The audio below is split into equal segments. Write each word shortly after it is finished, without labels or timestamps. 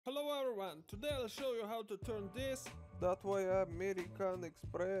Hello everyone, today I'll show you how to turn this That way American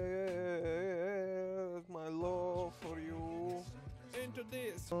express my love for you. into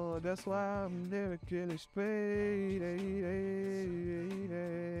this Oh, that's why I'm never killing straight.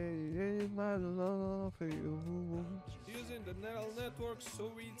 My love for you. using the neural network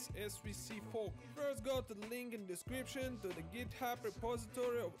so-vits-svc-fork. First go to the link in description to the GitHub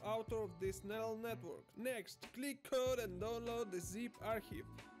repository of author of this neural network. Next, click code and download the zip archive.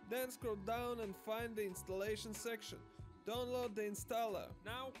 Then scroll down and find the installation section. Download the installer.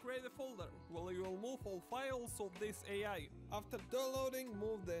 Now create a folder where you will move all files of this AI. After downloading,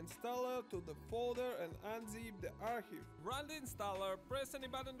 move the installer to the folder and unzip the archive. Run the installer, press any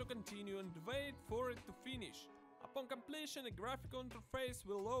button to continue and wait for it to finish. Upon completion, a graphical interface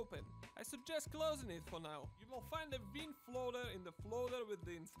will open. I suggest closing it for now. You will find a Win folder in the folder with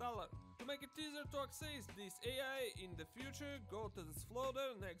the installer. To make it easier to access this AI in the future, go to this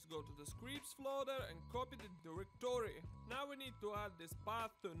folder, next go to the scripts folder and copy the directory. Now we need to add this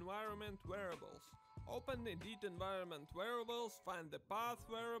path to environment variables. Open the edit environment variables, find the path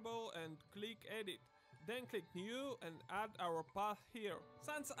variable and click edit. Then click new and add our path here.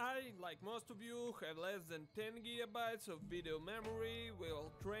 Since I, like most of you, have less than 10 GB of video memory, we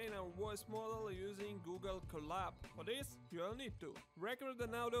will train our voice model using Google Colab. For this, you will need to record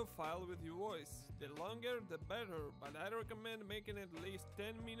an audio file with your voice. The longer the better, but I recommend making it at least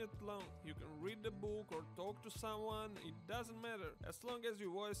 10 minutes long. You can read the book or talk to someone, it doesn't matter, as long as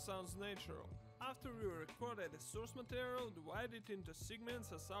your voice sounds natural. After you recorded the source material, divide it into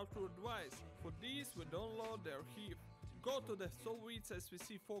segments as outro advice. For this, we download the archive. Go to the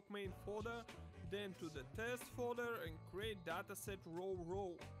so-vits-svc-fork main folder, then to the test folder and create dataset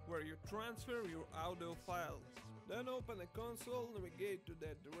row, where you transfer your audio files. Then open the console, navigate to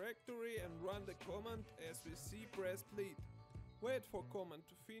that directory and run the command svc press split. Wait for command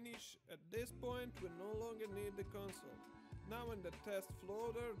to finish. At this point, we no longer need the console. Now in the test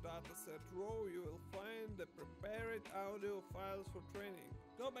folder dataset row you will find the prepared audio files for training.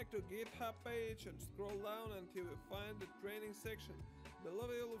 Go back to GitHub page and scroll down until you find the training section.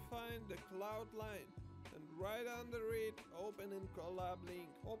 Below you will find the cloud line. And right under it, open in Colab link.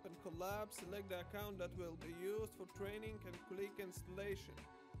 Open Colab, select the account that will be used for training and click installation.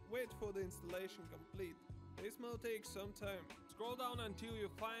 Wait for the installation complete. This will take some time. Scroll down until you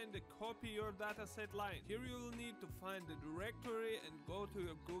find the copy your dataset line. Here you will need to find the directory and go to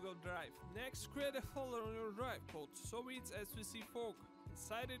your Google Drive. Next, create a folder on your drive called so-vits-svc-fork.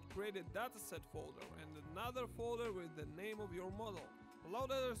 Inside it, create a dataset folder and another folder with the name of your model. Load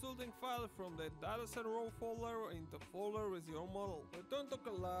the resulting file from the dataset row folder into folder with your model. Return to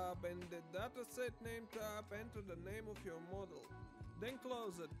Colab and the dataset name tab, enter the name of your model. Then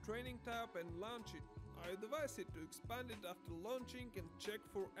close the training tab and launch it. I advise it to expand it after launching and check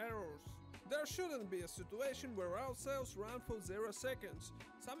for errors. There shouldn't be a situation where all cells run for 0 seconds.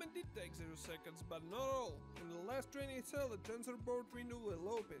 Some indeed take 0 seconds, but not all. In the last training cell, the TensorBoard window will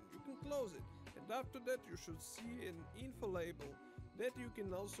open. You can close it, and after that you should see an info label that you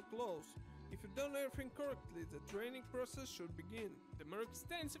can also close. If you've done everything correctly, the training process should begin. The more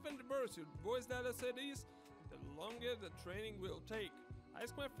extensive and diverse your voice dataset is, the longer the training will take. I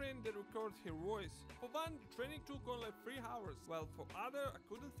asked my friend that recorded her voice. For one, the training took only 3 hours, while for other, I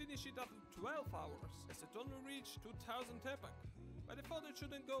couldn't finish it after 12 hours, as it only reached 2000 epoch. By default it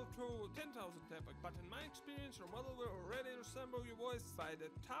shouldn't go through 10,000 epoch, but in my experience your model will already resemble your voice by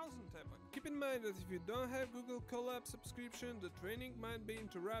the 1000 epoch. Keep in mind that if you don't have Google Colab subscription, the training might be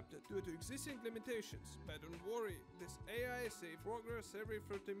interrupted due to existing limitations. But don't worry, this AI saves progress every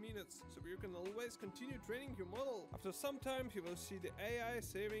 30 minutes, so you can always continue training your model. After some time you will see the AI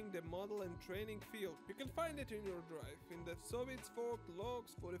saving the model and training field. You can find it in your drive, in the so-vits-fork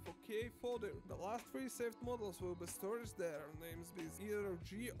logs 44K folder. The last 3 saved models will be stored there, names with either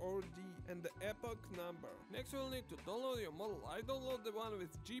G or D and the epoch number. Next we'll need to download your model. I download the one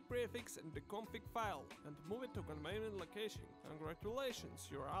with G prefix and the config file and move it to convenient location. Congratulations,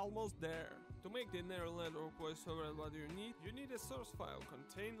 you're almost there. To make the neural network voiceover what you need a source file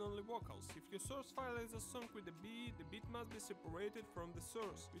containing only vocals. If your source file is a song with a beat, the beat must be separated from the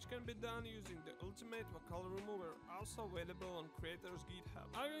source, which can be done using the Ultimate Vocal Remover, also available on creator's GitHub.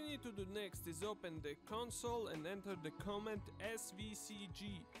 All you need to do next is open the console and enter the command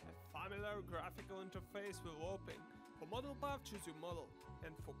svcg. A familiar graphical interface will open. For model path, choose your model,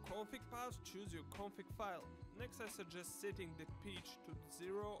 and for config path, choose your config file. Next, I suggest setting the pitch to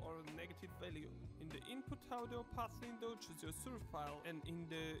 0 or a negative value. In the input audio path window, choose your source file, and in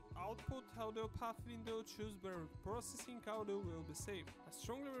the output audio path window, choose where processing audio will be saved. I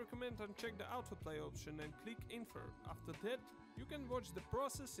strongly recommend uncheck the autoplay option and click invert. After that, You can watch the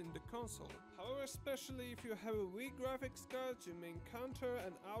process in the console. However, especially if you have a weak graphics card, you may encounter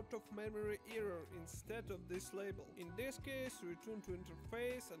an out-of-memory error instead of this label. In this case, return to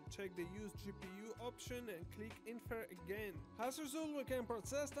interface and check the use GPU option and click infer again. As a result, we can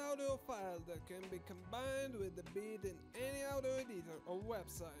process the audio file that can be combined with the beat in any audio editor or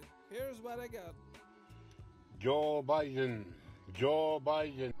website. Here's what I got. Joe Biden, Joe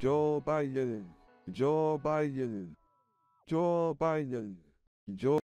Biden, Joe Biden, Joe Biden, Joe Biden, Joe